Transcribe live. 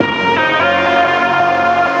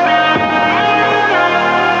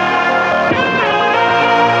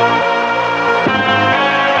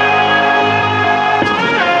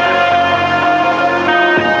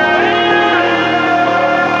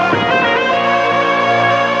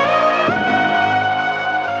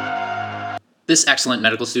This excellent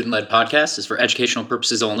medical student-led podcast is for educational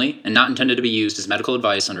purposes only and not intended to be used as medical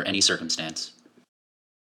advice under any circumstance.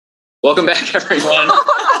 Welcome back, everyone.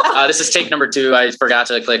 This is take number 2. I forgot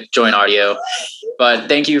to click join audio, but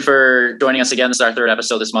thank you for joining us again. This is our 3rd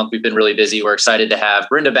episode this month. We've been really busy. We're excited to have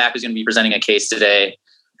Brenda back, who's going to be presenting a case today.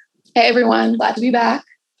 Hey, everyone. Glad to be back.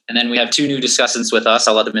 And then we have 2 new discussants with us.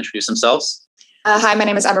 I'll let them introduce themselves. Hi, my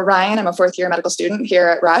name is Emma Ryan. I'm a 4th-year medical student here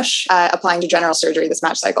at Rush, applying to general surgery this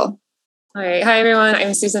match cycle. All right. Hi, everyone.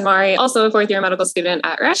 I'm Susan Mari, also a 4th-year medical student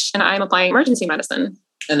at Rush, and I'm applying emergency medicine.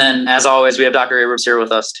 And then, as always, we have Dr. Abrams here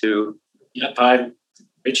with us, too. Yep, I'm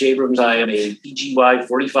Rich Abrams. I am a PGY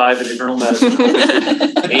 45 in internal medicine.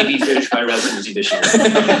 Maybe finish my residency this year.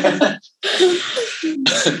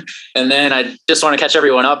 And then I just want to catch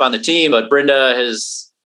everyone up on the team, but Brenda has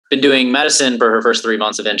been doing medicine for her first 3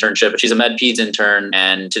 months of internship, but she's a med peds intern,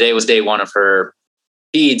 and today was day 1 of her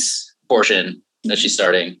peds portion that she's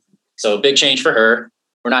starting. So big change for her.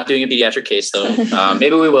 We're not doing a pediatric case though.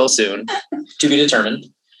 Maybe we will soon, to be determined.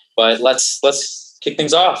 But let's kick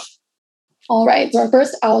things off. All right. So our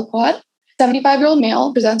first aliquot, 75-year-old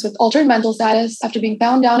male presents with altered mental status after being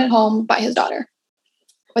found down at home by his daughter.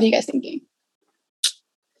 What are you guys thinking?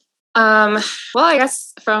 Well, I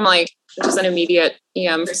guess from just an immediate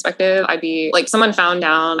EM perspective, I'd be someone found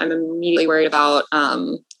down. I'm immediately worried about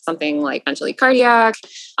something potentially cardiac.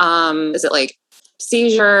 Is it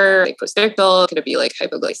seizure, post-ictal? Could it be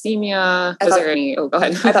hypoglycemia? Is there any? Oh, go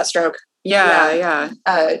ahead. I thought stroke. Yeah.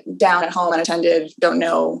 Down at home unattended, don't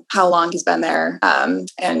know how long he's been there,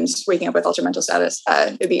 and waking up with altered mental status.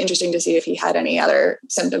 It'd be interesting to see if he had any other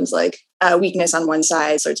symptoms like weakness on one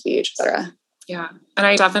side, slurred speech, etc. Yeah. And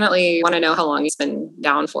I definitely want to know how long he's been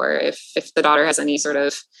down for, if the daughter has any sort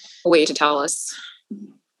of way to tell us.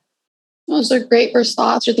 Those are great first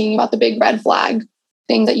thoughts. You're thinking about the big red flag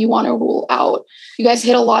thing that you want to rule out. You guys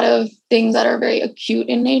hit a lot of things that are very acute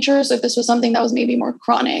in nature. So if this was something that was maybe more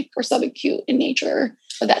chronic or subacute in nature,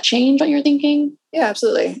 would that change what you're thinking? Yeah,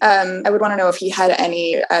 absolutely. I would want to know if he had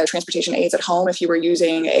any transportation aids at home, if he were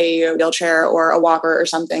using a wheelchair or a walker or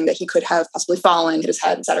something that he could have possibly fallen, hit his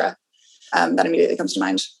head, etc. That immediately comes to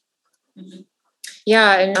mind. Mm-hmm.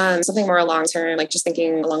 Yeah, and something more long-term, just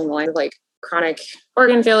thinking along the lines of chronic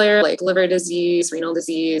organ failure, liver disease, renal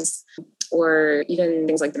disease, or even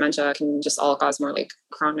things like dementia can just all cause more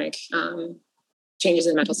chronic changes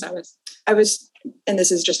in mental status. And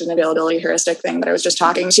this is just an availability heuristic thing, but I was just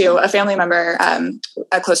talking to a family member,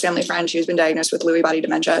 a close family friend who's been diagnosed with Lewy body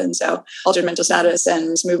dementia. And so altered mental status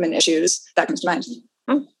and movement issues, that comes to mind.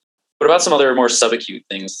 What about some other more subacute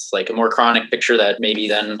things, like a more chronic picture that maybe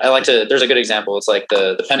then there's a good example. It's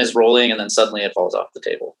the pen is rolling and then suddenly it falls off the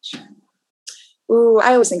table. Ooh,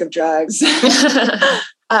 I always think of drugs.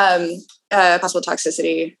 Possible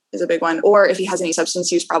toxicity is a big one. Or if he has any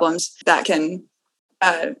substance use problems, that can,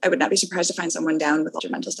 I would not be surprised to find someone down with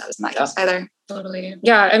altered mental status in that case either. Totally.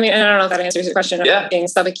 Yeah. I mean, and I don't know if that answers your question about being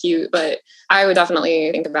subacute, but I would definitely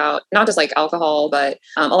think about not just alcohol, but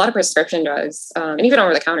a lot of prescription drugs, and even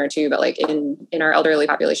over the counter too, but in our elderly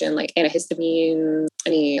population, antihistamine,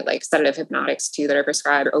 any sedative hypnotics too that are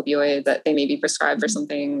prescribed, or opioids that they may be prescribed for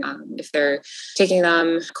something. If they're taking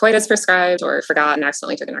them quite as prescribed or forgot and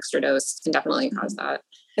accidentally took an extra dose, can definitely cause that.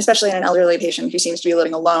 Especially in an elderly patient who seems to be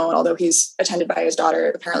living alone, although he's attended by his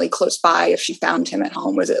daughter apparently close by. If she found him at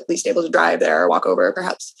home, was at least able to drive there or walk over,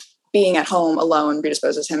 perhaps being at home alone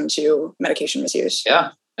predisposes him to medication misuse.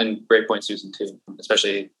 Yeah. And great point, Susan, too,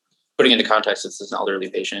 especially putting into context, it's an elderly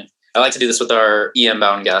patient. I like to do this with our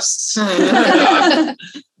EM-bound guests.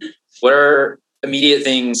 What are immediate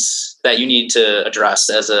things that you need to address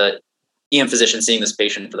as a EM physician seeing this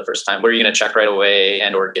patient for the first time? What are you going to check right away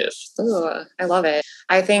and or give? Ooh, I love it.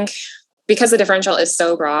 I think because the differential is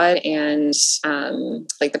so broad and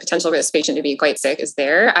the potential for this patient to be quite sick is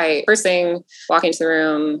there. First thing, walk into the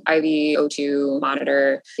room, IV, O2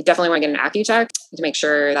 monitor. I definitely want to get an AccuCheck to make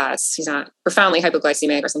sure that he's not profoundly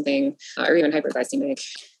hypoglycemic or something, or even hyperglycemic.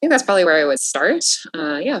 I think that's probably where I would start.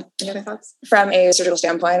 Any other thoughts? From a surgical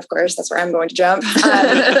standpoint, of course, that's where I'm going to jump.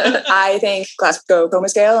 I think Glasgow Coma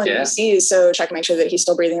Scale and ECs, so check to make sure that he's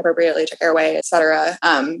still breathing appropriately, check airway, etc.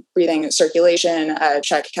 Breathing circulation,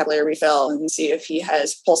 check capillary refill, and see if he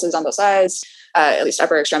has pulses on both sides. At least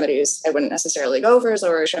upper extremities. I wouldn't necessarily go for his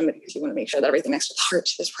lower extremities. You want to make sure that everything next to the heart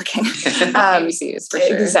is working. ABCs, for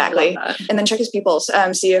sure. Exactly. And then check his pupils.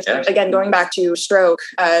 See if, again, going back to stroke,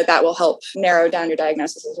 that will help narrow down your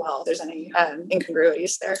diagnosis as well. If there's any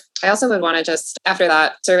incongruities there. I also would want to just, after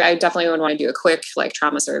that survey, I definitely would want to do a quick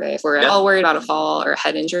trauma survey. If we're all worried about a fall or a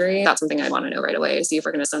head injury, that's something I'd want to know right away to see if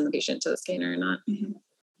we're going to send the patient to the scanner or not. Mm-hmm.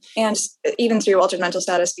 And even through altered mental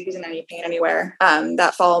status, if he's in any pain anywhere,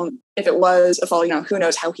 that fall, if it was a fall, who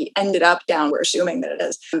knows how he ended up down, we're assuming that it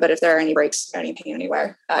is. But if there are any breaks, any pain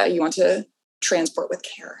anywhere, you want to transport with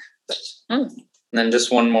care. And then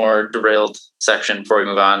just one more derailed section before we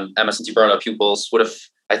move on. Emma, since you brought up pupils, what if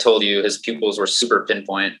I told you his pupils were super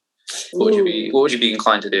pinpoint? What would you be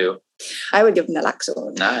inclined to do? I would give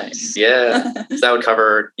naloxone. Nice. Yeah. So that would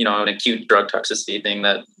cover, an acute drug toxicity thing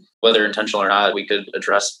that, whether intentional or not, we could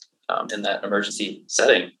address in that emergency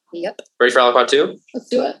setting. Yep. Ready for aliquot 2? Let's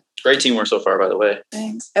do it. Great teamwork so far, by the way.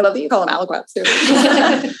 Thanks. I love that you call them aliquots too.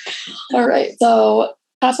 All right. So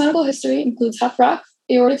past medical history includes HFrEF,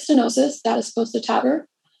 aortic stenosis, status post TAVR,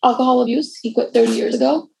 alcohol abuse, he quit 30 years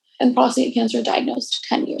ago, and prostate cancer diagnosed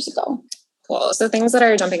 10 years ago. Cool. So things that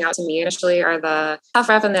are jumping out to me initially are the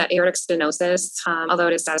HFrEF and the aortic stenosis, although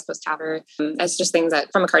it is status post TAVR. It's just things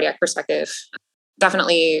that, from a cardiac perspective,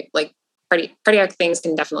 definitely like cardiac things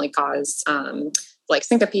can definitely cause like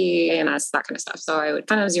syncope, AMS, that kind of stuff. So I would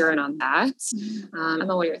kind of zero in on that.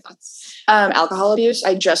 Emma, what are your thoughts? Alcohol abuse.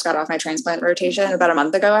 I just got off my transplant rotation about a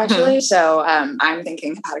month ago, actually. So I'm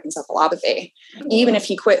thinking hepatic encephalopathy. Even if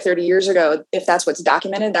he quit 30 years ago, if that's what's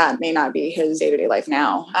documented, that may not be his day-to-day life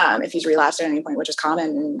now. If he's relapsed at any point, which is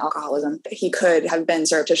common in alcoholism, he could have been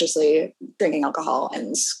surreptitiously drinking alcohol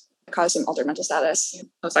and cause some altered mental status.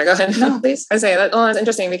 Oh, sorry, go ahead. No, please. I say that. Well, that's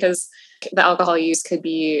interesting because the alcohol use could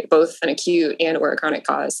be both an acute and or a chronic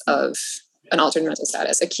cause of an altered mental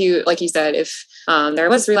status. Acute, like you said, if there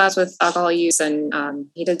was relapse with alcohol use and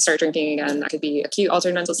he did start drinking again, that could be acute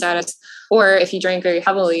altered mental status. Or if he drank very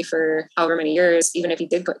heavily for however many years, even if he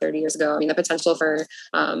did quit 30 years ago, I mean, the potential for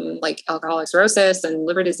like alcoholic cirrhosis and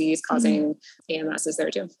liver disease causing AMS is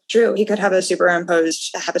there too. True. He could have a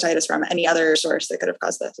superimposed hepatitis from any other source that could have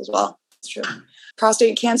caused this as well. It's true.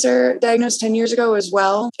 Prostate cancer diagnosed 10 years ago as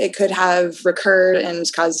well. It could have recurred and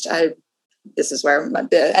caused, this is where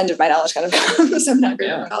the end of my knowledge kind of comes. I'm not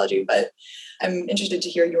great at oncology, but I'm interested to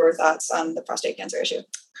hear your thoughts on the prostate cancer issue.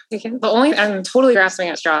 I'm totally grasping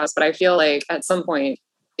at straws, but I feel like at some point,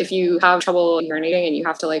 if you have trouble urinating and you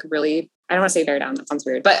have to like really, I don't want to say bear down, that sounds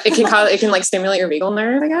weird, but it can like stimulate your vagal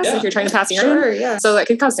nerve, I guess, if you're trying to pass urine. Sure, yeah. So that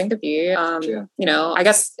could cause syncope. I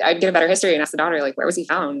guess I'd get a better history and ask the daughter, like, where was he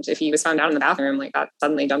found? If he was found out in the bathroom, like that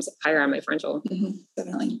suddenly jumps higher on my differential.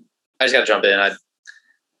 Definitely. I just got to jump in.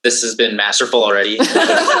 This has been masterful already. And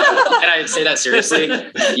I say that seriously.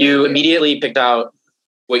 You immediately picked out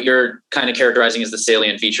what you're kind of characterizing as the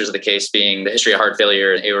salient features of the case being the history of heart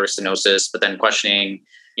failure and aortic stenosis, but then questioning,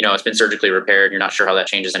 it's been surgically repaired. You're not sure how that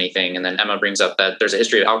changes anything. And then Emma brings up that there's a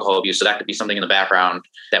history of alcohol abuse. So that could be something in the background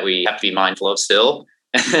that we have to be mindful of still.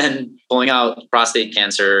 And then pulling out prostate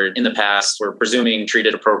cancer in the past, we're presuming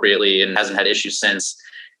treated appropriately and hasn't had issues since.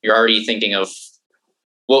 You're already thinking of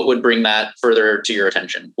what would bring that further to your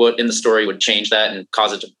attention? What in the story would change that and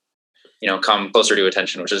cause it to, come closer to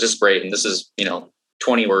attention, which is just great. And this is,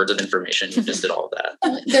 20 words of information. You just did all of that.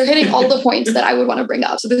 They're hitting all the points that I would want to bring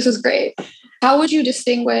up. So this is great. How would you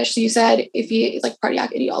distinguish? So you said if he is like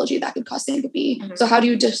cardiac etiology, that could cause syncope. So how do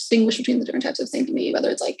you distinguish between the different types of syncope, whether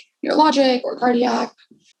it's like neurologic or cardiac?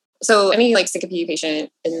 So any like syncope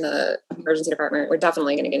patient in the emergency department, we're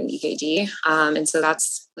definitely going to get an EKG. And so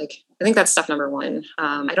that's like, I think that's step number one.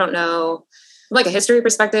 I don't know, like a history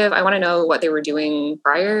perspective, I want to know what they were doing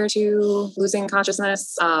prior to losing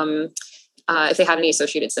consciousness. If they had any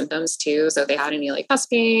associated symptoms too. So if they had any like chest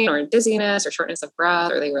pain or dizziness or shortness of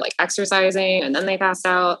breath, or they were like exercising and then they passed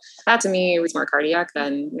out, that to me was more cardiac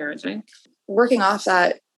than neurogenic. Working off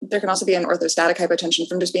that, there can also be an orthostatic hypotension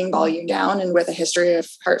from just being volume down. And with a history of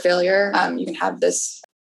heart failure, you can have this,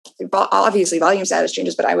 obviously volume status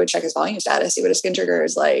changes, but I would check his volume status, see what his skin trigger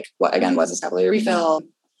is like, what again was his capillary refill,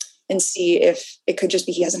 and see if it could just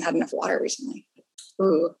be he hasn't had enough water recently.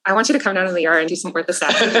 Ooh, I want you to come down in the yard and do some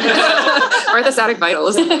orthostatic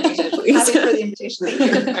vitals. Please. Happy for the invitation. Thank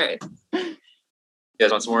you. All right. You guys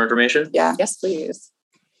want some more information? Yeah. Yes, please.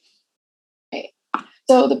 Okay.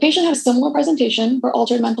 So the patient had a similar presentation for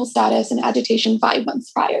altered mental status and agitation 5 months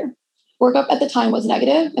prior. Workup at the time was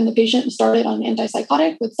negative, and the patient started on an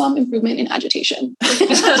antipsychotic with some improvement in agitation.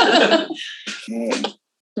 Okay.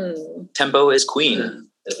 Tempo is queen,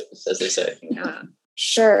 as they say. Yeah.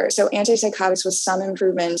 Sure. So antipsychotics with some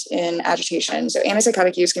improvement in agitation. So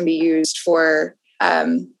antipsychotic use can be used for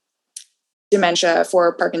dementia,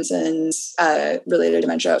 for Parkinson's related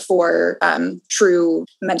dementia, for true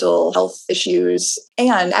mental health issues.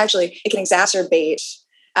 And actually, it can exacerbate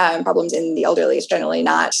problems in the elderly. It's generally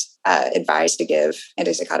not advised to give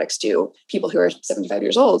antipsychotics to people who are 75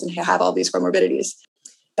 years old and have all these comorbidities.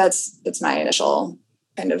 That's my initial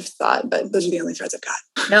kind of thought, but those are the only threads I've got.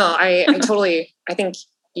 No, I totally, I think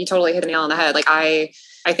you totally hit the nail on the head. Like I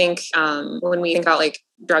think when we think about like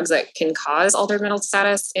drugs that can cause altered mental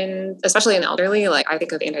status especially in the elderly, like I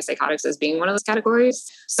think of antipsychotics as being one of those categories.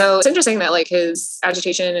 So it's interesting that like his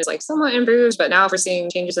agitation is like somewhat improved, but now if we're seeing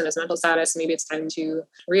changes in his mental status, maybe it's time to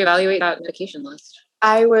reevaluate that medication list.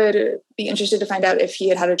 I would be interested to find out if he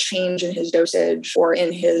had a change in his dosage or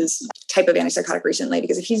in his type of antipsychotic recently,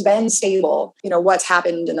 because if he's been stable, what's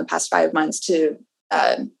happened in the past 5 months to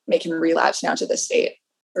make him relapse now to this state,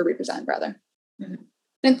 or represent rather. Mm-hmm.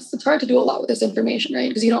 It's hard to do a lot with this information, right?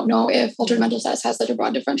 Because you don't know if altered mental status has such a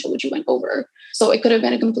broad differential, which you went over. So it could have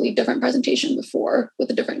been a completely different presentation before with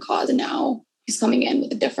a different cause, and now he's coming in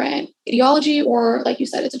with a different ideology, or like you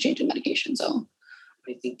said, it's a change in medication. So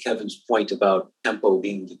I think Kevin's point about tempo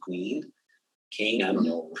being the queen, king, I don't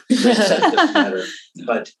know, doesn't matter,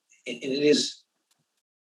 but it is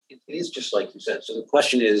just like you said. So the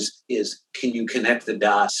question is can you connect the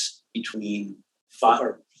dots between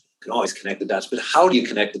or you can always connect the dots, but how do you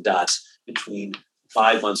connect the dots between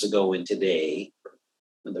 5 months ago and today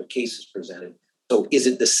when the case is presented? So is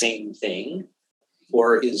it the same thing,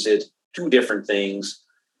 or is it two different things?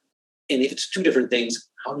 And if it's two different things,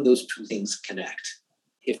 how do those two things connect?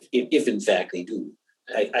 If in fact they do.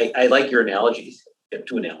 I like your analogy. I have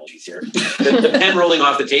two analogies here. The pen rolling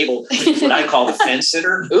off the table is what I call the fence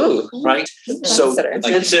sitter. Ooh, right? So a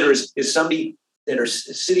fence sitter is somebody that are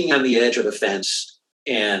sitting on the edge of the fence,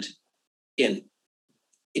 and it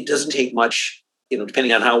doesn't take much,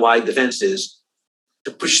 depending on how wide the fence is,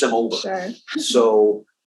 to push them over. Sure. So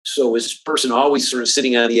is this person always sort of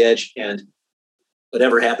sitting on the edge, and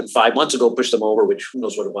whatever happened 5 months ago pushed them over, which who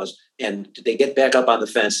knows what it was, and did they get back up on the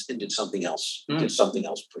fence and did something else? Did something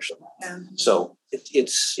else push them off? Yeah. So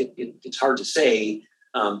it's hard to say,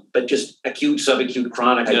 but just acute, subacute,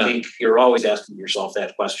 chronic. I think you're always asking yourself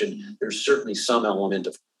that question. There's certainly some element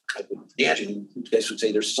of, I would imagine you guys would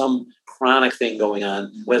say there's some chronic thing going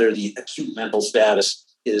on. Whether the acute mental status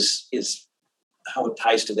is how it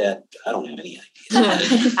ties to that, I don't have any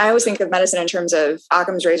idea. I always think of medicine in terms of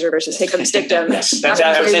Occam's razor versus Hickham's dictum. Yes,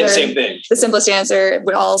 I was saying the same thing. The simplest answer,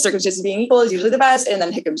 with all circumstances being equal, is usually the best, and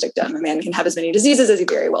then Hickham's dictum. A man can have as many diseases as he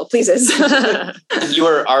very well pleases. You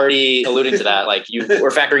were already alluding to that. Like you were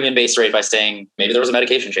factoring in base rate by saying maybe there was a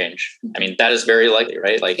medication change. I mean, that is very likely,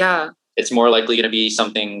 right? Like it's more likely going to be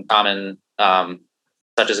something common,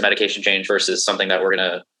 such as a medication change versus something that we're going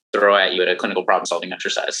to throw at you at a clinical problem solving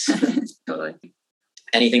exercise. Totally.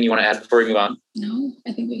 Anything you want to add before we move on? No,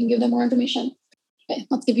 I think we can give them more information. Okay,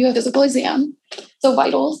 let's give you a physical exam. So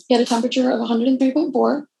vitals, he had a temperature of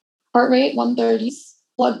 103.4, heart rate 130s,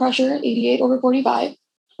 blood pressure 88/45,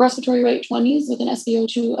 respiratory rate 20s with an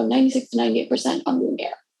SpO2 of 96 to 98% on room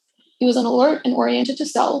air. He was on alert and oriented to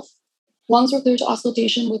self. Lungs were clear to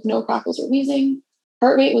auscultation with no crackles or wheezing.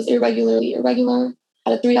 Heart rate was irregularly irregular,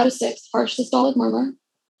 had a 3 out of 6 harsh systolic murmur.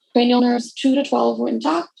 Cranial nerves 2 to 12 were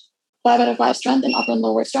intact, 5 out of 5 strength in upper and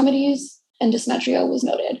lower extremities, and dysmetria was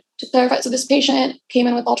noted. To clarify, so this patient came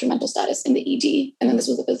in with altered mental status in the ED, and then this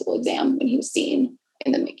was a physical exam when he was seen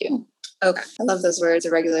in the NICU. Okay. I love those words,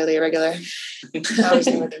 irregularly irregular. I always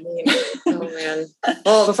know what they mean. Oh man.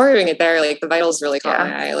 Well, before we even get there, like the vitals really caught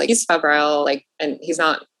my eye. Like he's febrile, like, and he's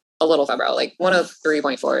not a little febrile. Like 1 of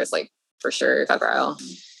 3.4 is like for sure febrile.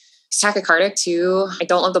 He's tachycardic too. I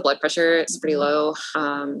don't love the blood pressure. It's pretty low.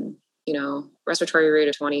 Respiratory rate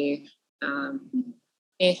of 20.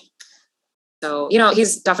 So,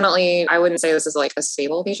 he's definitely, I wouldn't say this is like a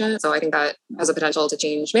stable patient. So I think that has a potential to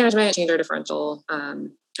change management, change our differential. I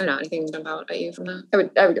don't know, anything jump out at you from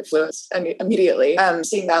that? I would get fluids immediately.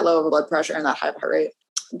 Seeing that low of a blood pressure and that high of a heart rate.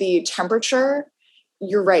 The temperature,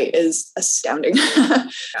 you're right, is astounding,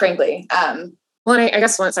 frankly. Well, and I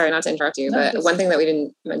guess sorry, not to interrupt you, but one thing that we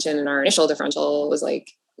didn't mention in our initial differential was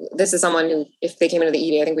like, this is someone who, if they came into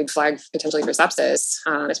the ED, I think we'd flag potentially for sepsis,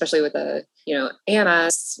 especially with the,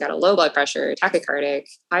 AMS, got a low blood pressure, tachycardic,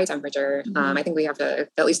 high temperature. I think we have to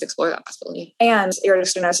at least explore that possibility. And aortic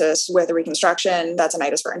stenosis with a reconstruction, that's an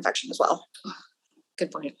itis for infection as well. Good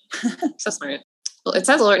point. So smart. Well, it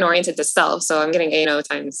says alert and oriented to self, so I'm getting ANO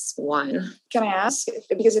times 1. Can I ask,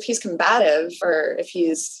 because if he's combative or if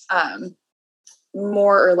he's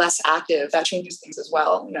more or less active, that changes things as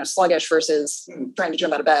well. Sluggish versus trying to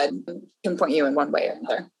jump out of bed can point you in one way or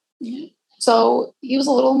another. Yeah. So he was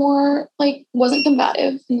a little more wasn't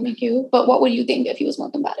combative in the NICU, but what would you think if he was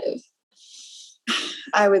more combative?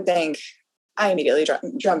 I would think I immediately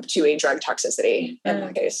jump to a drug toxicity in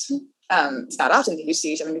that case. It's not often that you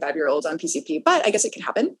see 75-year-olds on PCP, but I guess it can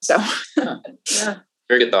happen. So yeah.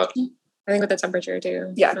 Very good thought. I think with the temperature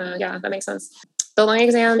too. Yeah. That makes sense. the lung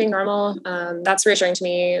exam being normal, that's reassuring to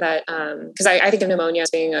me that, because I think of pneumonia as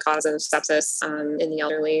being a cause of sepsis in the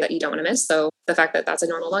elderly that you don't want to miss. So the fact that that's a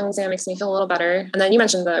normal lung exam makes me feel a little better. And then you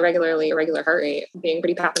mentioned the irregular heart rate being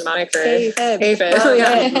pretty pathognomonic for AFib. Oh,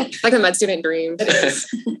 yeah. Like a med student dream. It is.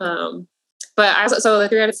 But so the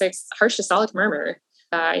 3 out of 6 harsh systolic murmur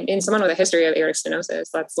in someone with a history of aortic stenosis,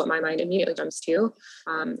 that's what my mind immediately jumps to.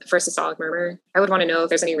 For systolic murmur, I would want to know if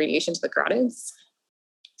there's any radiation to the carotids.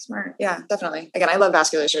 Smart. Yeah, definitely. Again, I love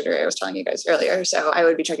vascular surgery. I was telling you guys earlier. So I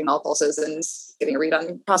would be checking all pulses and getting a read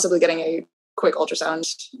on possibly getting a quick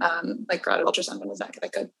ultrasound, like carotid ultrasound on his neck if I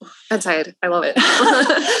could. Bedside. I love it.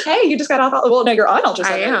 Hey, you just got off. Well, no, you're on ultrasound.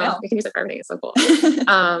 I am. Right now. We can use it for everything. It's so cool.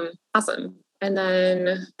 Awesome. And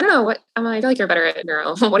then, I don't know, I feel like you're better at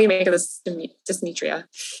neuro. What do you make of this dysmetria?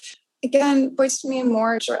 Again, points to me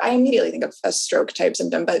more short. I immediately think of a stroke type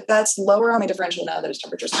symptom, but that's lower on my differential now that his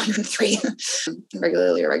temperature is 103.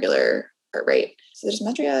 Regularly irregular heart rate. So the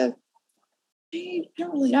dysmetria, I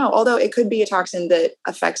don't really know. Although it could be a toxin that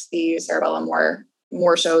affects the cerebellum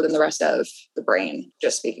more so than the rest of the brain,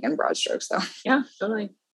 just speaking in broad strokes though. Yeah, totally.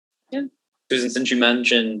 Yeah. Susan, since you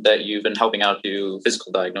mentioned that you've been helping out do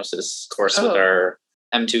physical diagnosis course with our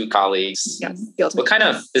M2 colleagues, what kind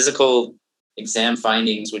of physical exam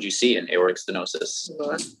findings would you see in aortic stenosis?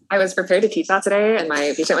 I was prepared to teach that today, and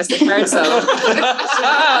my patient was prepared, so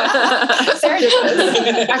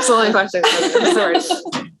excellent question. So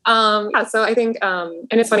I think,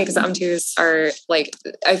 and it's funny because the M2s are like,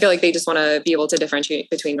 I feel like they just want to be able to differentiate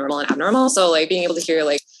between normal and abnormal. So like being able to hear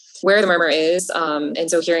like where the murmur is,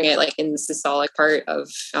 and so hearing it like in the systolic part of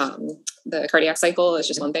the cardiac cycle is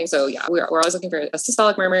just one thing. So yeah, we're always looking for a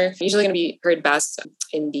systolic murmur. Usually going to be heard best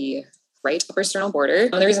in the right upper sternal border.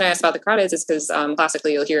 And the reason I asked about the carotids is because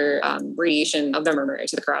classically you'll hear radiation of the murmur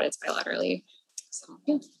to the carotids bilaterally. So,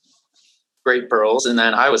 yeah. Great, pearls. And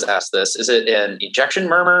then I was asked this, is it an ejection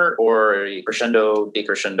murmur or a crescendo,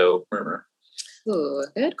 decrescendo murmur? Ooh,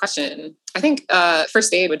 good question. I think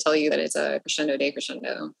first aid would tell you that it's a crescendo,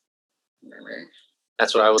 decrescendo murmur.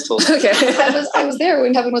 That's what I was told. Okay. I was there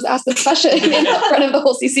when Kevin was asked this question in front of the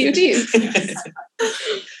whole CCU team.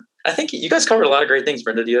 I think you guys covered a lot of great things.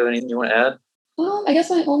 Brenda, do you have anything you want to add? I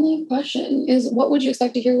guess my only question is, what would you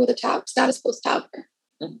expect to hear with a status post-TAVR?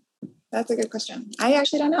 That's a good question. I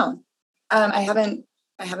actually don't know. I haven't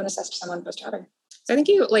assessed someone post-TAVR. So I think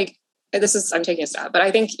you like, I'm taking a stab, but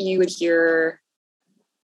I think you would hear,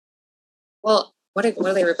 well, what do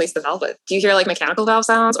they replace the valve with? Do you hear like mechanical valve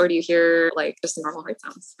sounds, or do you hear like just normal heart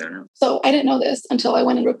sounds? I don't know. So I didn't know this until I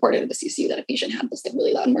went and reported to the CCU that a patient had this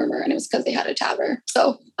really loud murmur, and it was because they had a TAVR.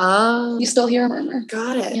 So you still hear a murmur.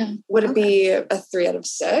 Got it. Yeah. Would it be a 3 out of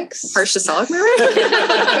 6? Harsh systolic murmur?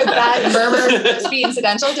 Would that murmur be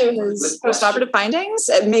incidental to his postoperative findings?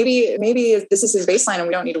 Maybe this is his baseline and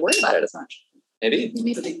we don't need to worry about it as much. Maybe.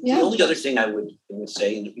 The only other thing I would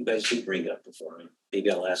say, and you guys should bring it up before,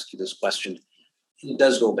 maybe I'll ask you this question. It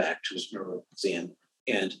does go back to his neuro exam.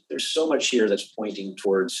 And there's so much here that's pointing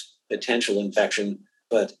towards potential infection.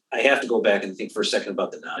 But I have to go back and think for a second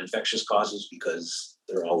about the non-infectious causes because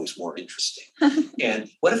they're always more interesting.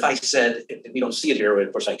 And what if I said, if we don't see it here,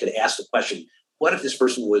 of course, I could ask the question, what if this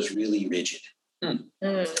person was really rigid?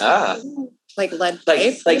 Like lead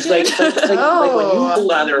pipe? Like when you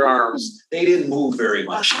pulled on their arms, they didn't move very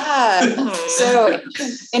much. So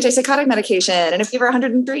antipsychotic medication and a fever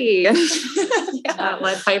 103.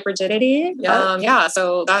 Lead pipe rigidity.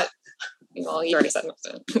 So that, well, you already said most.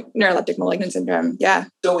 Neuroleptic malignant syndrome. Yeah.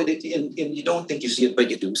 So and you don't think you see it, but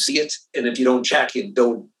you do see it. And if you don't check, you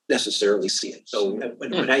don't necessarily see it. So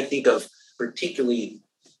when I think of particularly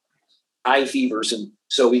high fevers, and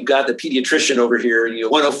so we've got the pediatrician over here,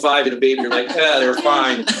 105 in a baby, you're like, they're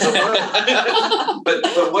fine. but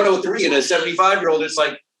 103 in a 75-year-old, it's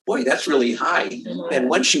like, boy, that's really high. Mm-hmm. And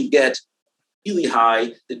once you get really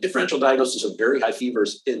high, the differential diagnosis of very high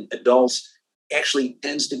fevers in adults actually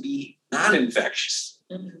tends to be non-infectious.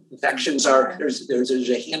 Mm-hmm. Infections are, there's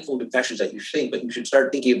a handful of infections that you think, but you should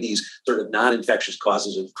start thinking of these sort of non-infectious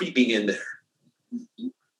causes of creeping in there. Mm-hmm.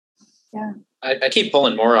 Yeah. I keep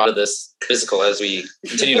pulling more out of this physical as we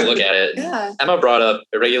continue to look at it. Yeah. Emma brought up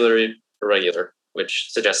irregular, which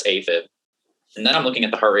suggests AFib. And then I'm looking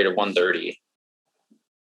at the heart rate of 130.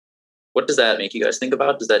 What does that make you guys think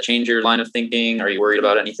about? Does that change your line of thinking? Are you worried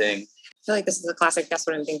about anything? I feel like this is a classic guess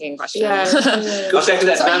what I'm thinking question. Yeah. Goes back to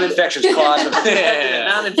that non-infectious cause of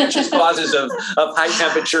non-infectious causes of high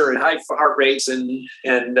temperature and high heart rates and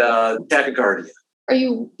tachycardia. Are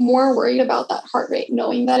you more worried about that heart rate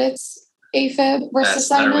knowing that it's AFib versus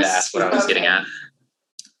sinus? That's what I was getting at.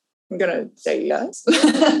 I'm gonna say yes.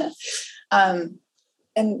 And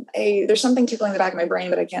there's something tickling the back of my brain,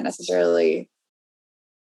 but I can't necessarily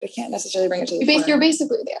I can't necessarily bring it to the You're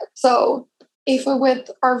basically there. So AFib with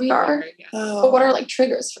RVR. Yeah. But what are like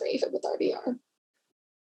triggers for AFib with RVR? I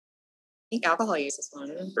think alcohol use is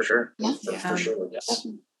one. For sure. Yeah. For sure, yes.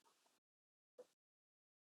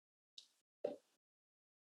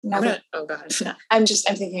 Definitely. Oh god. I'm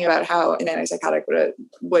thinking about how an antipsychotic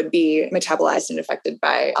would be metabolized and affected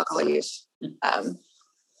by alcohol use.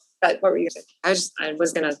 But what were you going to say? I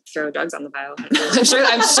was gonna throw drugs on the pile. I'm sure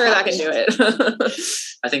that can do it.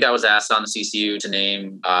 I think I was asked on the CCU to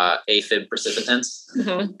name AFib precipitants,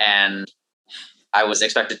 and I was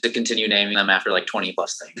expected to continue naming them after like 20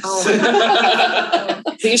 plus things. Oh.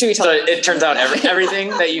 So you should be So telling. it turns out everything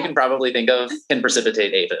that you can probably think of can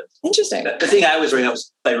precipitate AFib. Interesting. The thing I was bringing up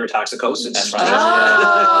was phytotoxicosis. That's right.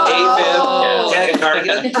 Oh. AFib,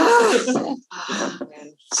 tachycardia. Oh,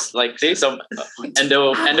 man. Like, see, so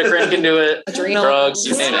endocrine can do it. Adrenal. Drugs,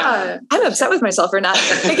 you name it. Yeah. I'm upset with myself for not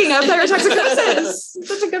picking up thyrotoxicosis.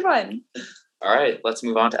 Such a good one. All right, let's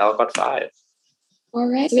move on to Aliquot 5. All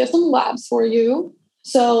right. So we have some labs for you.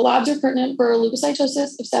 So labs are pertinent for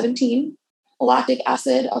leukocytosis of 17, lactic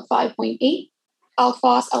acid of 5.8,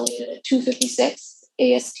 alk-phos elevated at 256,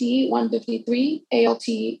 AST 153, ALT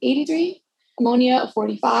 83, ammonia of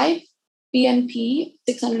 45, BNP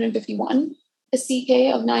 651, a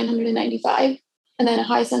CK of 995, and then a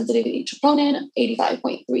high sensitivity troponin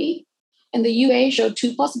 85.3. And the UA showed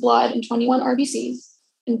 2+ blood and 21 RBCs.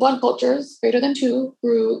 In blood cultures greater than 2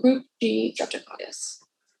 grew group G streptococcus. So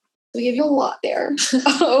we gave you a lot there.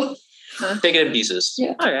 Take it in pieces.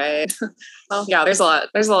 Yeah. All right. Well, yeah, there's a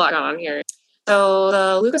lot going on here. So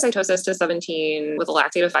the leukocytosis to 17 with a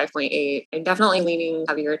lactate of 5.8, I'm definitely leaning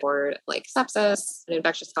heavier toward like sepsis, an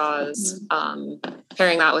infectious cause.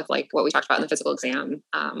 Pairing that with like what we talked about in the physical exam.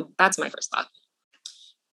 That's my first thought.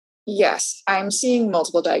 Yes, I'm seeing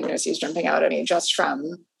multiple diagnoses jumping out at me just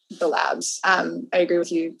from the labs. I agree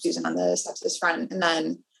with you, Susan, on the sepsis front. And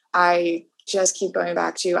then I just keep going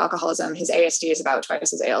back to alcoholism. His ASD is about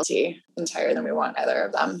twice his ALT, and higher than we want either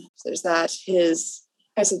of them. So there's that. His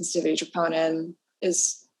high sensitivity troponin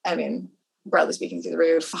is, broadly speaking, through the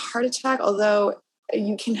roof. A heart attack, although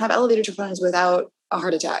you can have elevated troponins without a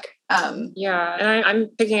heart attack. Yeah, and I'm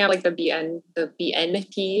picking out like the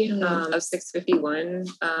BNP of 651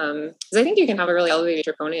 because I think you can have a really elevated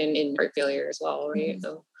troponin in heart failure as well, right?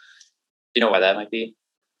 So, Do you know why that might be?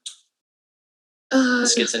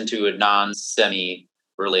 This gets into a non-STEMI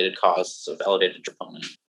related cause of elevated troponin.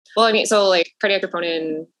 Well, so like cardiac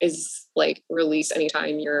troponin is like released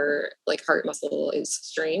anytime your like heart muscle is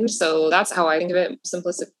strained. So that's how I think of it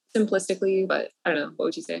simplistically. But I don't know. What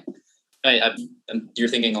would you say? You're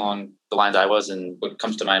thinking along the lines I was, and what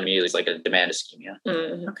comes to mind immediately is like a demand ischemia.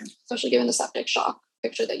 Mm-hmm. Okay. Especially given the septic shock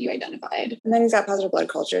picture that you identified. And then he's got positive blood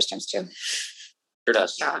cultures times 2. Sure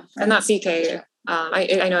does. Yeah, and that CK,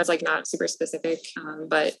 I know it's like not super specific,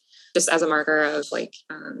 but just as a marker of like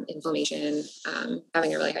inflammation,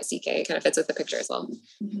 having a really high CK kind of fits with the picture as well.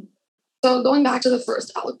 Mm-hmm. So going back to the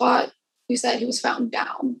first aliquot, you said he was found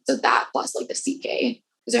down. So that plus like the CK,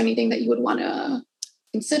 is there anything that you would want to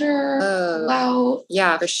consider, allow?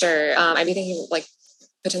 Yeah, for sure. I'd be thinking like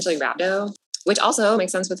potentially rhabdo, which also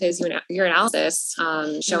makes sense with his urinalysis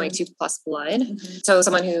showing 2+ blood. Mm-hmm. So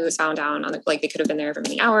someone who's found down on they could have been there for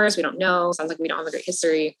many hours. We don't know. Sounds like we don't have a great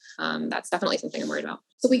history. That's definitely something I'm worried about.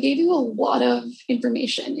 So we gave you a lot of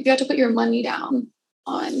information. If you had to put your money down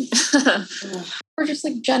on, or just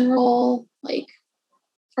like general, like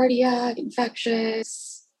cardiac,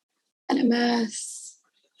 infectious, NMS.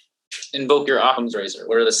 Invoke your Occam's razor.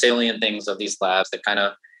 What are the salient things of these labs that kind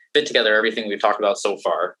of fit together everything we've talked about so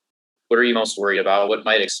far? What are you most worried about? What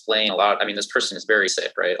might explain a lot? This person is very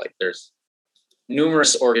sick, right? Like there's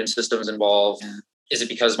numerous organ systems involved. Yeah. Is it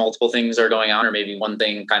because multiple things are going on, or maybe one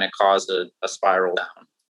thing kind of caused a spiral down?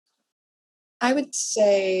 I would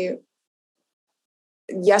say,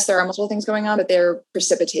 yes, there are multiple things going on, but they're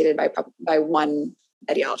precipitated by one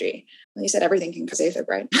etiology. You said everything can cause AFib,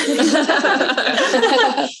 right?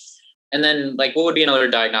 And then, like, what would be another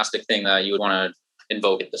diagnostic thing that you would want to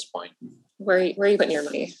invoke at this point? Where are you putting your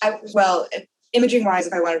money? Imaging-wise,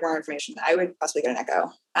 if I wanted more information, I would possibly get an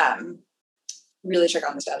echo. Really check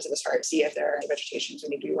on the status of his heart, see if there are any vegetations we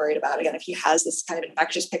need to be worried about. Again, if he has this kind of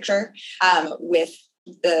infectious picture with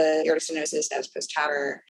the aortic stenosis as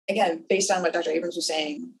post-TAVR, again, based on what Dr. Abrams was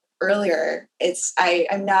saying earlier,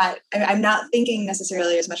 I'm not thinking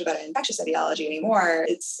necessarily as much about an infectious etiology anymore.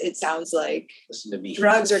 It sounds like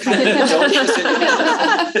drugs are kind of.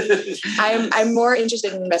 I'm more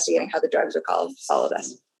interested in investigating how the drugs would cause all of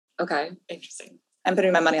this. Okay, interesting. I'm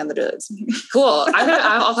putting my money on the druids. Cool.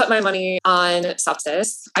 I'll put my money on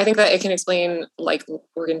sepsis. I think that it can explain like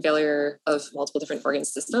organ failure of multiple different organ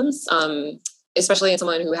systems, especially in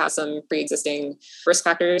someone who has some pre-existing risk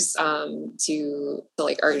factors to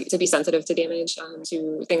be sensitive to damage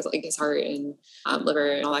to things like his heart and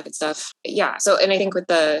liver and all that good stuff. Yeah. So, and I think with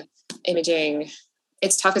the imaging,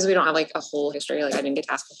 it's tough because we don't have like a whole history. Like I didn't get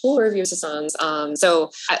to ask a whole review of systems.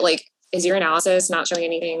 Is your analysis not showing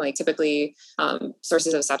anything? Like typically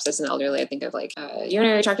sources of sepsis in the elderly, I think of like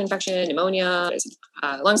urinary tract infection, pneumonia,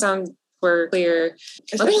 lung sound were clear.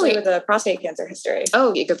 Especially with the prostate cancer history.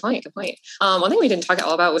 Oh, yeah, good point. One thing we didn't talk at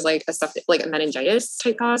all about was like a meningitis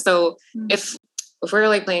type cause. So if we're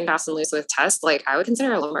like playing fast and loose with tests, like I would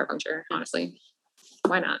consider a lumbar puncture, honestly.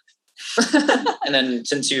 Why not? And then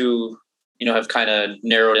since you have kind of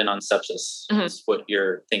narrowed in on sepsis, that's what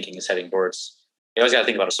your thinking is heading towards. You always got to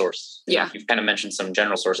think about a source. Yeah. You've kind of mentioned some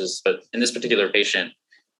general sources, but in this particular patient,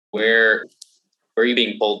 where are you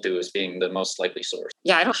being pulled to as being the most likely source?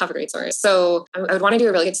 Yeah, I don't have a great source. So I would want to do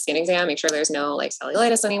a really good skin exam, make sure there's no like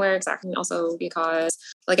cellulitis anywhere, because that can also be a cause.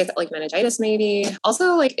 Like meningitis maybe.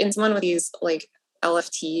 Also like in someone with these like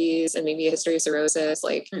LFTs and maybe a history of cirrhosis,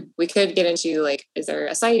 like we could get into like, is there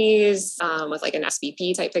ascites with like an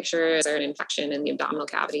SBP type picture? Is there an infection in the abdominal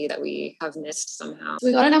cavity that we have missed somehow? So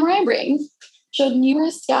we got an MRI brain, showed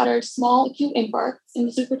numerous scattered small acute infarcts in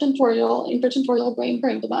the supratentorial brain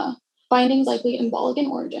parenchyma, findings likely embolic in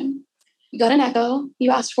origin. You got an echo,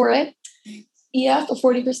 you asked for it, EF of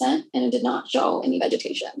 40%, and it did not show any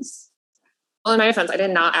vegetations. Well, in my defense, I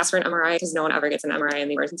did not ask for an MRI because no one ever gets an MRI in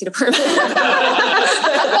the emergency department. The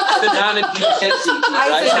non-infusion CT,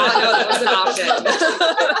 I did not know that was an option.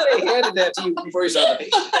 They handed that to you before you saw the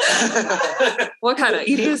patient. What kind of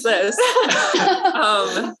ED is this?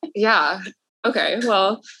 Yeah. Okay.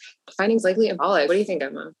 Well, findings likely embolic. What do you think,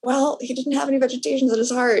 Emma? Well, he didn't have any vegetations at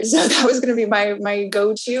his heart, so that was going to be my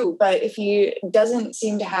go-to. But if he doesn't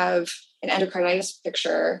seem to have an endocarditis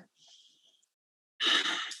picture,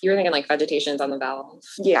 you were thinking like vegetations on the valve.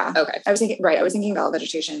 Yeah. Okay. I was thinking valve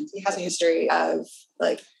vegetation. He has a history of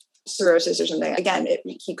like cirrhosis or something. Again,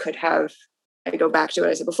 he could have, I go back to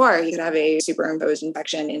what I said before, he could have a superimposed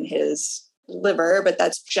infection in his liver, but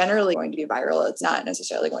that's generally going to be viral. It's not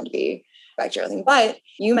necessarily going to be bacterial thing. But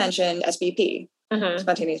you mentioned SBP,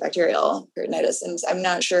 spontaneous bacterial peritonitis, and I'm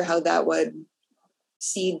not sure how that would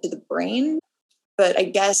seed to the brain. But I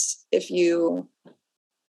guess if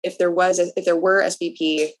there were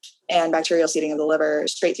SBP and bacterial seeding of the liver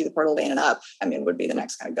straight through the portal vein and up, I mean, would be the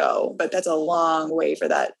next kind of go. But that's a long way for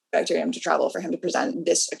that bacterium to travel for him to present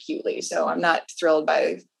this acutely. So I'm not thrilled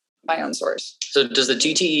by my own source. So does the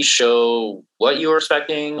TTE show what you were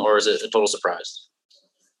expecting, or is it a total surprise?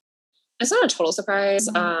 It's not a total surprise.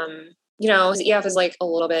 His EF is like a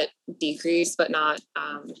little bit decreased, but not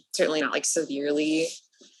certainly not like severely.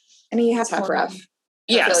 And he has half ref.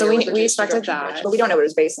 Yeah, so we expected that. But we don't know what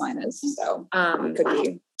his baseline is. So it could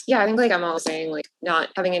be. Yeah, I think like Emma was saying, like not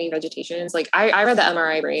having any vegetations. Like I read the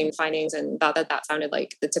MRI brain findings and thought that sounded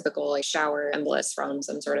like the typical like shower embolus from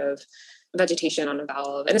some sort of vegetation on a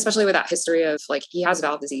valve. And especially with that history of like he has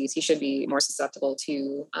valve disease, he should be more susceptible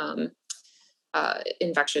to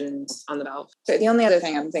infections on the valve. So the only other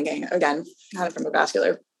thing I'm thinking, again, kind of from a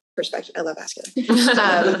vascular perspective, I love vascular,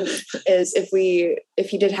 is if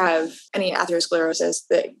he did have any atherosclerosis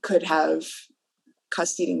that could have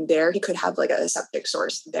cause seeding there, he could have like a septic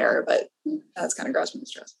source there, but that's kind of gross from the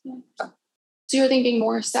stress. Yeah. So you're thinking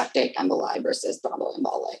more septic emboli versus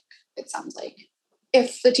thromboembolic, it sounds like,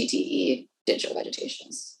 if the TTE did show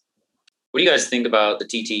vegetations. What do you guys think about the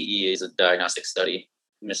TTE as a diagnostic study?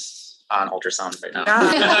 On ultrasound right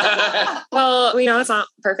now. Well, we know it's not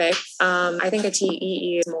perfect. I think a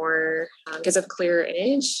TEE is more because of clear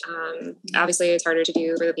image. Obviously, it's harder to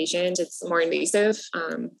do for the patient. It's more invasive.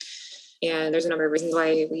 And there's a number of reasons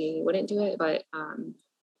why we wouldn't do it. But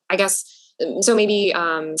I guess, so maybe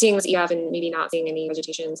seeing this EF and maybe not seeing any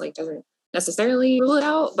vegetations like doesn't necessarily rule it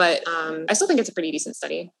out. But I still think it's a pretty decent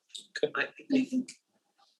study. I think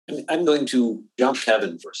I'm going to jump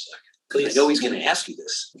Kevin for a second. Because I know he's going to ask you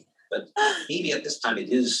this. But maybe at this time it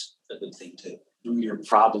is a good thing to do your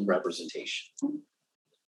problem representation.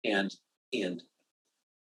 And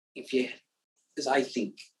because I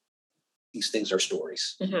think these things are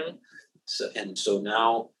stories. So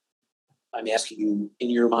now I'm asking you in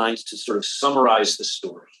your mind to sort of summarize the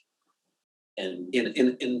story and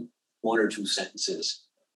in one or two sentences.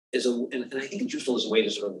 And I think it's useful as a way to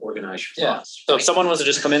sort of organize your thoughts. So if someone was to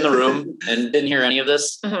just come in the room and didn't hear any of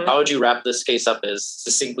this, how would you wrap this case up as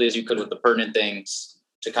succinctly as you could with the pertinent things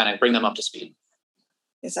to kind of bring them up to speed?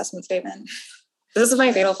 The assessment statement. This is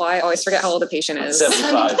my fatal flaw. I always forget how old the patient is.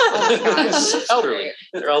 75. Oh my gosh. Elderly.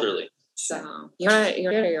 They're elderly. So you want me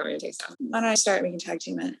to take some? Why don't I start? We can tag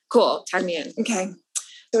team it. Cool. Tag me in. Okay.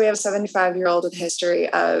 So we have a 75-year-old with a history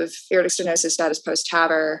of aortic stenosis status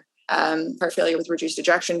post-TAVR, heart failure with reduced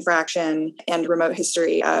ejection fraction, and remote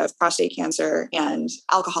history of prostate cancer and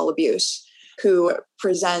alcohol abuse, who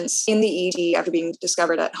presents in the ED after being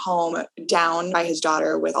discovered at home down by his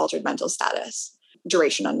daughter with altered mental status,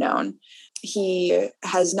 duration unknown. He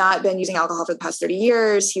has not been using alcohol for the past 30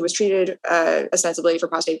 years. He was treated ostensibly for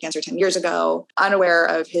prostate cancer 10 years ago, unaware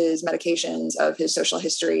of his medications, of his social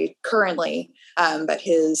history currently, but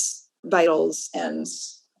his vitals and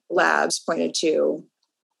labs pointed to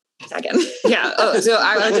second. Yeah. Oh, so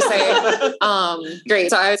I would just say, great.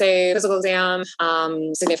 So I would say physical exam,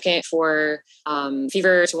 significant for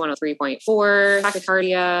fever to 103.4,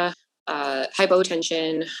 tachycardia,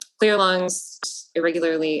 hypotension, clear lungs,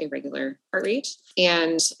 irregular heart rate.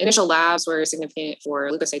 And initial labs were significant for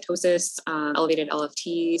leukocytosis, elevated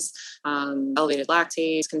LFTs, elevated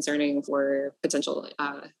lactate, concerning for potential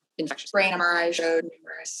infection. Brain MRI showed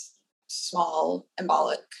numerous small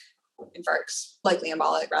embolic infarcts, likely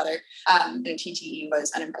embolic rather, and TTE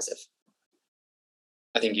was unimpressive.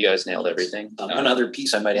 I think you guys nailed everything. One other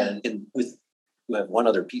piece I might add, and we have one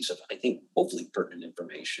other piece of, I think, hopefully pertinent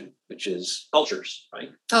information, which is cultures, right?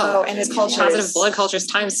 Oh, and his cultures. Positive blood cultures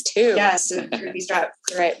times 2. Yes, herpes strep,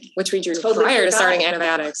 right. Which we drew Totally prior to forgot. starting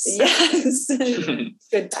antibiotics. Yes.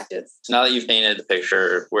 Good practice. So now that you've painted the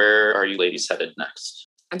picture, where are you ladies headed next?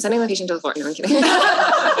 I'm sending the patient to the floor. No, I'm kidding. You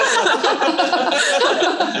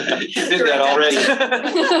did that already.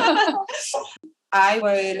 I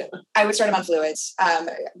would start him on fluids.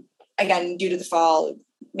 Again, due to the fall,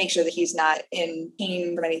 make sure that he's not in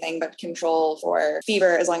pain from anything, but control for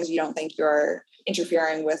fever, as long as you don't think you're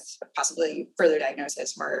interfering with possibly further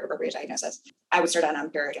diagnosis or appropriate diagnosis. I would start on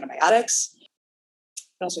empiric antibiotics.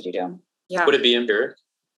 What else would you do? Yeah. Would it be empiric?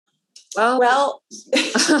 Well,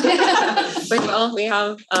 we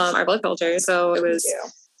have our blood culture. So it was Yeah.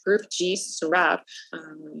 group G strep.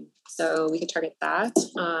 So we could target that.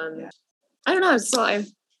 I don't know.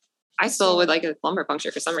 I still would like a lumbar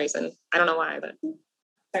puncture for some reason. I don't know why, but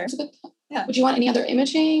That's a good point. Yeah. Would you want any other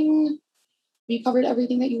imaging? Have you covered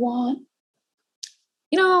everything that you want?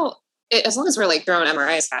 As long as we're like throwing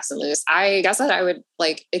MRIs fast and loose, I guess that I would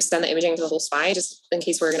like extend the imaging to the whole spine, just in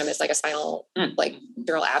case we're going to miss like a spinal like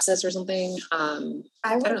dural abscess or something.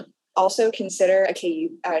 I would also consider not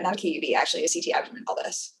a KUB, actually a CT abdomen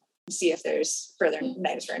pelvis. See if there's further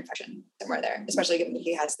nidus for infection somewhere there, especially given that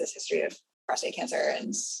he has this history of prostate cancer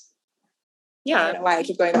and. I don't know why I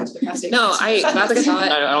keep going back to the prostate. No, that's a good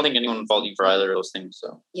thought. I don't think anyone would fault you for either of those things.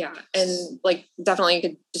 So Yeah, and like definitely you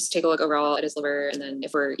could just take a look overall at his liver, and then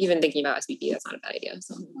if we're even thinking about SBP, that's not a bad idea.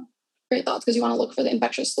 So Great thoughts, because you want to look for the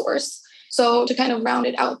infectious source. So to kind of round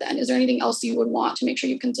it out then, is there anything else you would want to make sure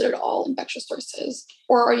you've considered all infectious sources?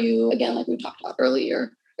 Or are you, again, like we talked about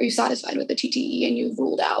earlier, are you satisfied with the TTE and you've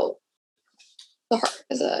ruled out the heart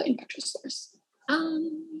as an infectious source?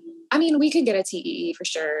 I mean, we could get a TEE for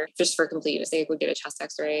sure, just for completeness sake. We'd get a chest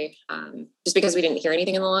X-ray. Just because we didn't hear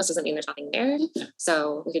anything in the list doesn't mean there's nothing there.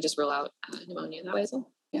 So we could just rule out pneumonia that way as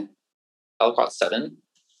well. Yeah. Aliquot 7.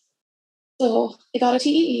 So they got a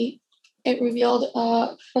TEE. It revealed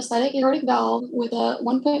a prosthetic aortic valve with a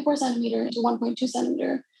 1.4 centimeter to 1.2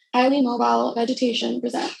 centimeter highly mobile vegetation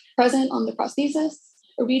present on the prosthesis.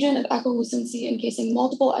 A region of echolucency encasing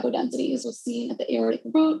multiple echodensities was seen at the aortic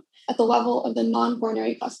root at the level of the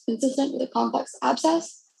non-coronary cusp, consistent with a complex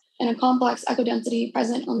abscess and a complex echodensity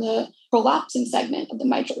present on the prolapsing segment of the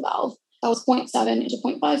mitral valve that was 0.7 into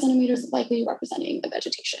 0.5 centimeters, likely representing the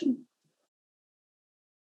vegetation.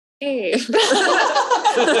 Hey.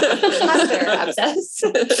 Master abscess.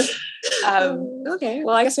 Okay.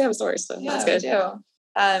 Well, I guess we have a source, so that's good. We do.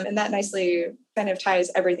 And that nicely kind of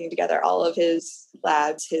ties everything together. All of his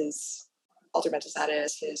labs, his altered mental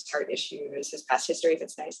status, his heart issues, his past history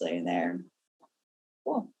fits nicely in there.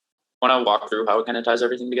 Cool. Want to walk through how it kind of ties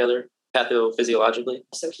everything together pathophysiologically?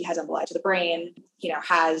 So he has emboli to the brain,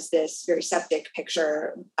 has this very septic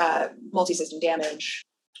picture, multi-system damage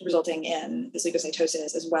resulting in this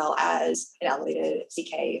leukocytosis, as well as an elevated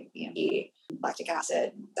CK, BMP, lactic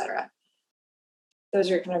acid, etc. Those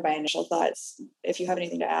are kind of my initial thoughts. If you have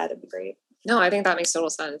anything to add, that'd be great. No, I think that makes total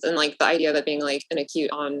sense. And like the idea of it being like an acute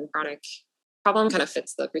on chronic problem kind of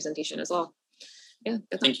fits the presentation as well. Yeah.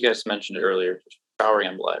 I think you guys mentioned it earlier, showering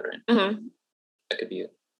emboli, right? Mm-hmm. That could be a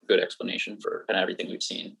good explanation for kind of everything we've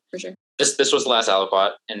seen. For sure. This was the last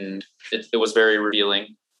aliquot, and it was very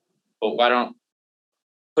revealing. But why don't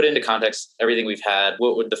put into context everything we've had?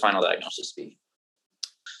 What would the final diagnosis be?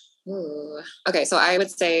 Ooh. Okay, so I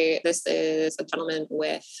would say this is a gentleman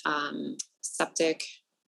with septic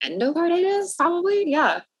endocarditis, probably.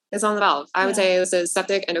 Yeah, it's on the valve. I would say this is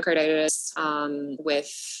septic endocarditis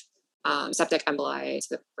with septic emboli to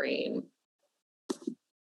the brain.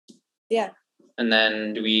 Yeah. And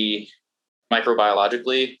then do we,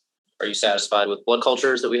 microbiologically, are you satisfied with blood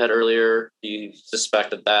cultures that we had earlier? Do you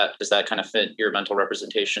suspect that does that kind of fit your mental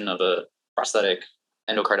representation of a prosthetic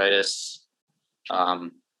endocarditis?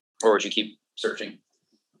 Or would you keep searching?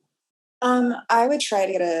 I would try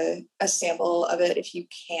to get a sample of it if you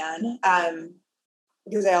can,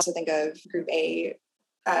 because I also think of group A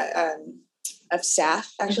of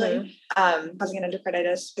staph actually causing an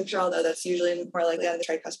endocarditis picture, although that's usually more likely on the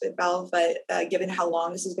tricuspid valve. But given how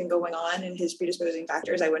long this has been going on and his predisposing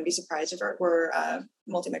factors, I wouldn't be surprised if it were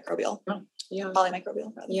multimicrobial,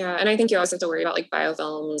 polymicrobial. Rather. Yeah, and I think you also have to worry about like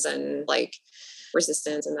biofilms and like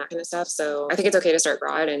resistance and that kind of stuff. So I think it's okay to start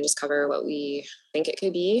broad and just cover what we think it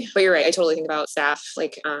could be. But you're right. I totally think about staph,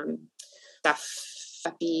 like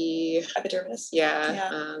staph epidermis.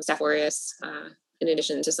 Staph aureus, in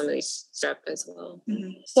addition to some of these strep as well.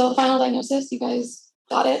 Mm-hmm. So final diagnosis, you guys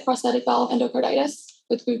got it, prosthetic valve endocarditis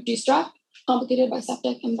with group G strep, complicated by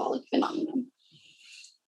septic embolic phenomenon.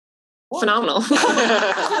 Phenomenal. I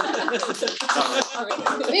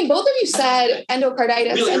mean, both of you said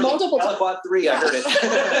endocarditis really, and multiple times. Aliquot 3, I heard it.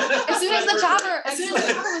 As soon as the chopper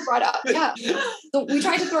was brought up, yeah. So we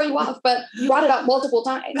tried to throw you off, but you brought it up multiple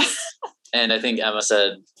times. And I think Emma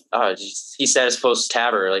said, "Oh, he status post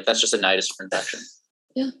TAVR. Like that's just a nidus for infection."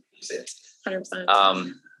 Yeah,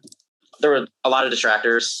 100%. There were a lot of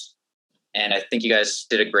distractors, and I think you guys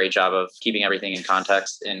did a great job of keeping everything in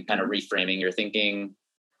context and kind of reframing your thinking.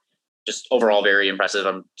 Just overall very impressive.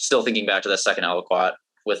 I'm still thinking back to the second Aliquot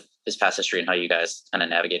with his past history and how you guys kind of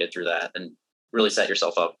navigated through that and really set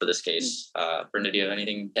yourself up for this case. Brenda, do you have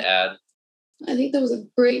anything to add? I think that was a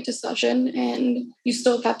great discussion, and you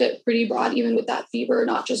still kept it pretty broad, even with that fever,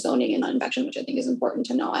 not just zoning in on infection, which I think is important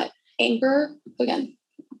to not anchor. Again,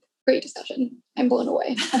 great discussion. I'm blown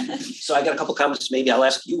away. So I got a couple comments. Maybe I'll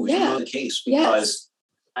ask you if you know the case, because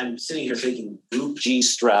I'm sitting here thinking group G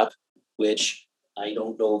strep, which I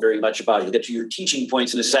don't know very much about. You'll get to your teaching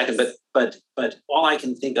points in a second, but all I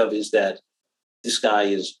can think of is that this guy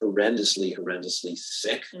is horrendously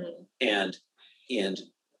sick, and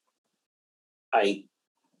I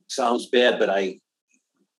sounds bad, but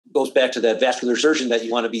goes back to that vascular surgeon that you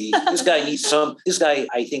want to be. This guy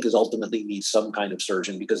I think is ultimately needs some kind of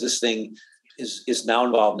surgeon, because this thing is now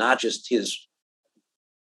involved not just his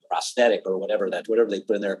prosthetic or whatever they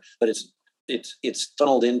put in there, but it's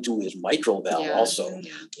funneled into his mitral valve also.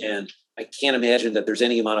 Yeah. And I can't imagine that there's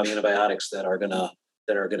any amount of antibiotics that are gonna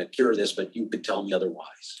cure this, but you could tell me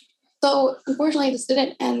otherwise. So unfortunately, this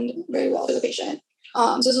didn't end very well for the patient.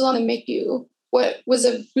 So this was on the MICU. What was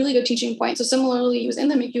a really good teaching point. So similarly, he was in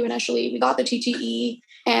the MICU initially. We got the TTE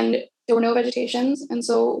and there were no vegetations. And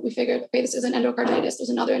so we figured, okay, this isn't endocarditis. There's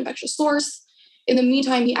another infectious source. In the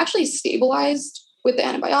meantime, he actually stabilized with the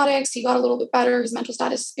antibiotics. He got a little bit better. His mental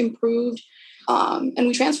status improved. And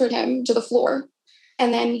we transferred him to the floor.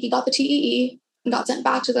 And then he got the TEE and got sent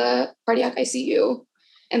back to the cardiac ICU.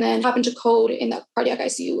 And then happened to code in that cardiac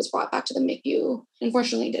ICU, was brought back to the MICU.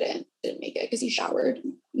 Unfortunately, didn't make it because he showered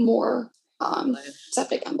more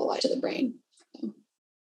septic emboli to the brain. So,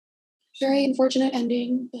 very unfortunate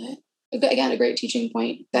ending, but again, a great teaching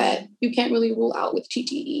point that you can't really rule out with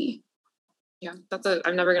TTE. Yeah,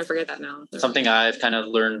 I'm never going to forget that now. Something I've kind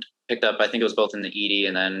of picked up, I think it was both in the ED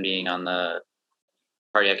and then being on the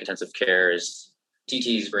cardiac intensive care, is TT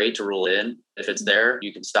is great to rule in. If it's there,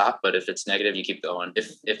 you can stop, but if it's negative, you keep going.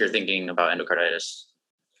 If you're thinking about endocarditis.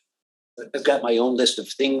 I've got my own list of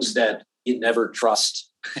things that you never trust.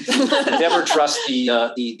 Never trust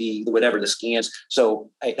the whatever the scans.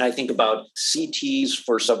 So I think about CTs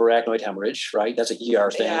for subarachnoid hemorrhage, right? That's a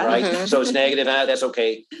ER thing, right? Mm-hmm. So it's negative. That's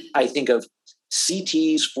okay. I think of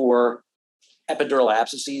CTs for epidural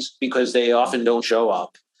abscesses because they often don't show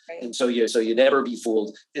up, right. And so you never be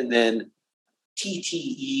fooled. And then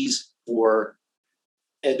TTEs for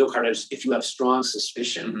endocarditis if you have strong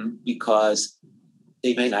suspicion, because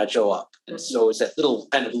they may not show up. And so it's that little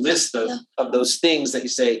kind of list of those things that you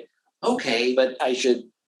say, okay, but I should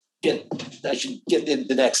get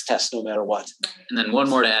the next test no matter what. And then one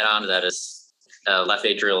more to add on to that is left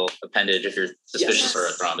atrial appendage if you're suspicious for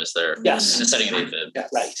a thrombus there. Yes. And setting an AFib. Yeah,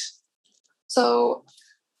 right. So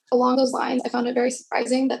along those lines, I found it very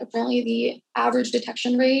surprising that apparently the average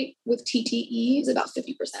detection rate with TTE is about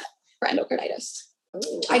 50% for endocarditis.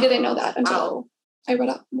 Ooh, I didn't know that until I read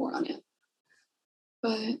up more on it.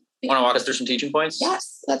 But Want to walk us through some teaching points?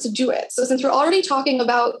 Yes, let's do it. So since we're already talking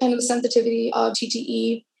about kind of the sensitivity of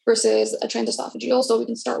TTE versus a transesophageal, so we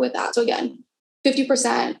can start with that. So again,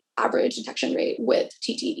 50% average detection rate with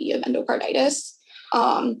TTE of endocarditis.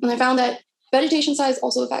 And I found that vegetation size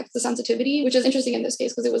also affects the sensitivity, which is interesting in this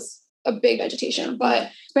case because it was a big vegetation, but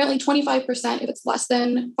apparently 25% if it's less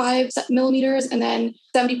than 5 millimeters, and then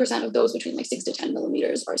 70% of those between like 6 to 10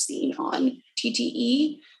 millimeters are seen on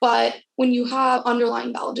TTE. But when you have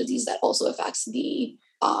underlying valve disease, that also affects the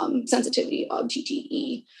sensitivity of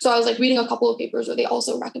TTE. So I was like reading a couple of papers where they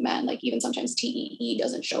also recommend like even sometimes TEE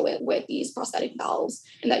doesn't show it with these prosthetic valves,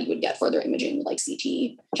 and that you would get further imaging with like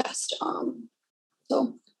CT chest.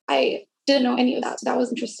 So I didn't know any of that. So that was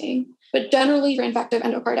interesting. But generally for infective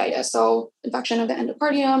endocarditis, so infection of the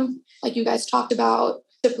endocardium, like you guys talked about,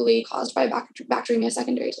 typically caused by bacteremia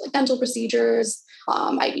secondary to like dental procedures,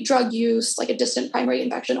 IV drug use, like a distant primary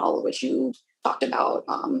infection, all of which you talked about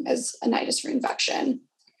as a nidus for infection.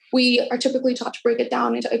 We are typically taught to break it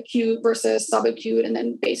down into acute versus subacute, and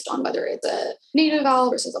then based on whether it's a native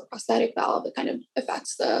valve versus a prosthetic valve, it kind of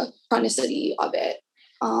affects the chronicity of it.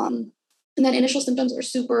 And then initial symptoms are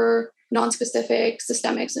super non-specific.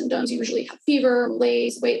 Systemic symptoms usually have fever,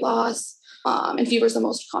 malaise, weight loss, and fever is the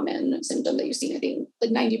most common symptom that you see. I think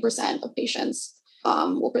like 90% of patients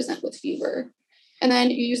will present with fever. And then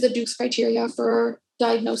you use the Duke's criteria for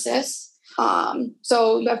diagnosis.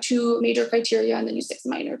 So you have 2 major criteria and then you 6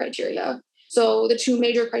 minor criteria. So the 2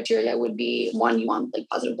 major criteria would be, one, you want like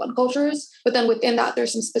positive blood cultures, but then within that,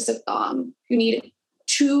 there's some specific, you need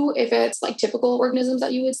 2 if it's like typical organisms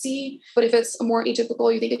that you would see. But if it's more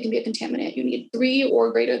atypical, you think it can be a contaminant, you need 3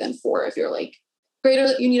 or greater than 4. If you're like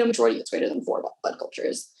you need a majority that's greater than 4 blood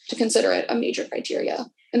cultures to consider it a major criteria.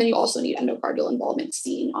 And then you also need endocardial involvement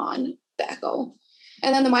seen on the echo.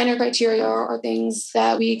 And then the minor criteria are things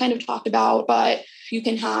that we kind of talked about, but you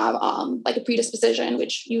can have like a predisposition,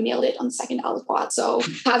 which you nailed it on the second aliquot. So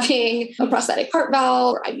having a prosthetic heart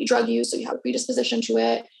valve or IV drug use, so you have a predisposition to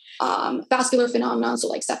it. Vascular phenomena, so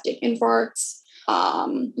like septic infarcts.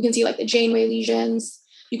 You can see like the Janeway lesions.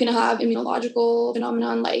 You can have immunological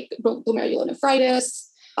phenomenon like glomerulonephritis.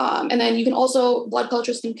 And then you can also, blood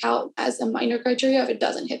cultures can count as a minor criteria if it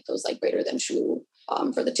doesn't hit those like greater than 2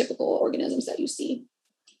 for the typical organisms that you see.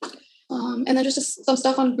 And then just some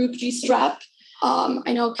stuff on group G strep.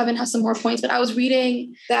 I know Kevin has some more points, but I was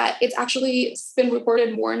reading that it's actually been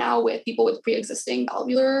reported more now with people with pre-existing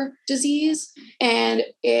valvular disease, and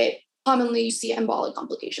it commonly you see embolic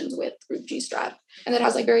complications with group G strep, and that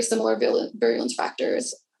has like very similar virulence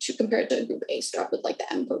factors to compare it to group A strep with like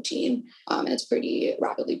the M protein, and it's pretty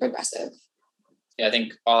rapidly progressive. Yeah, I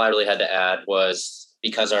think all I really had to add was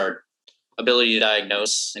because our ability to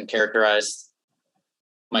diagnose and characterize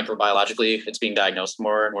microbiologically, it's being diagnosed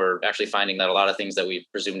more, and we're actually finding that a lot of things that we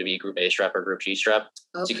presume to be group A strep or group G strep.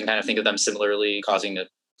 Okay. So you can kind of think of them similarly, causing a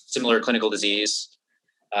similar clinical disease.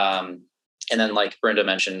 And then like Brenda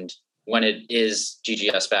mentioned, when it is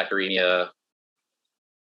GGS bacteremia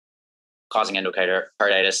causing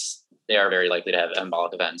endocarditis, they are very likely to have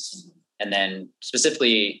embolic events. Mm-hmm. And then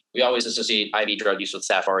specifically, we always associate IV drug use with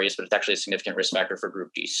Staph aureus, but it's actually a significant risk factor for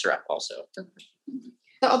group G strep also. Okay.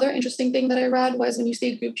 The other interesting thing that I read was when you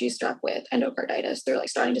see group G strep with endocarditis, they're like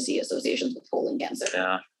starting to see associations with colon cancer.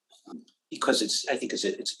 Yeah. Because I think it's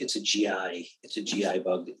a GI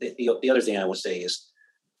bug. The other thing I will say is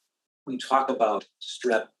we talk about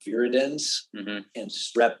strep viridans, mm-hmm. and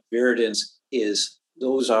strep viridans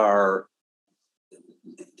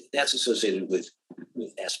that's associated with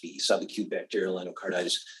SB, subacute bacterial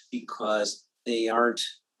endocarditis, because they aren't,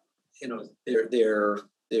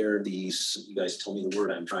 they're these, you guys told me the word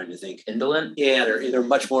I'm trying to think. Indolent? Yeah, they're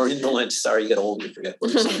much more indolent. Sorry, you get old, you forget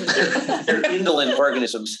words. They're indolent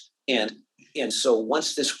organisms. And so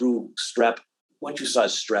once this group once you saw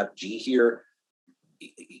strep G here,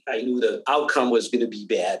 I knew the outcome was going to be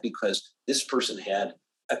bad because this person had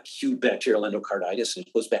acute bacterial endocarditis, and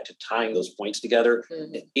it goes back to tying those points together.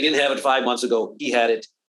 Mm-hmm. He didn't have it 5 months ago. He had it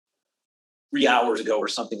 3 hours ago or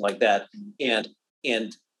something like that. Mm-hmm.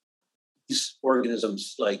 And these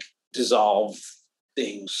organisms like dissolve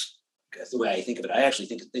things. That's the way I think of it. I actually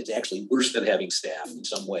think it's actually worse than having staph in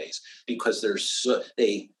some ways, because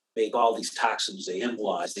they make all these toxins, they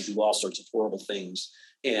embolize, they do all sorts of horrible things.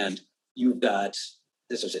 And you've got,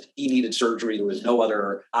 as I said, he needed surgery. There was no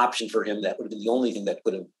other option for him. That would have been the only thing that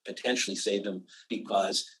could have potentially saved him,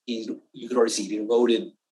 because you could already see he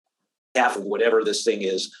eroded half of whatever this thing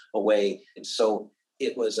is away. And so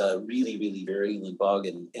it was a really, really virulent bug.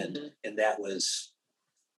 And that was,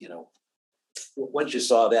 once you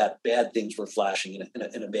saw that, bad things were flashing,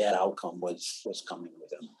 and a bad outcome was coming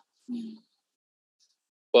with him.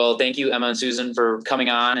 Well, thank you, Emma and Susan, for coming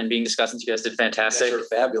on and being discussants. You guys did fantastic. You guys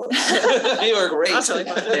were fabulous. You were great.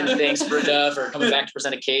 And thanks, Brenda, for coming back to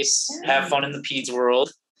present a case. Have fun in the PEDS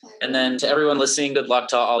world. And then to everyone listening, good luck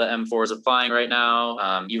to all the M4s applying right now.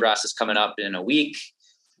 URAS is coming up in a week.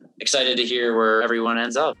 Excited to hear where everyone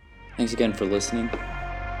ends up. Thanks again for listening.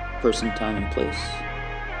 Person, time, and place.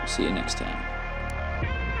 See you next time.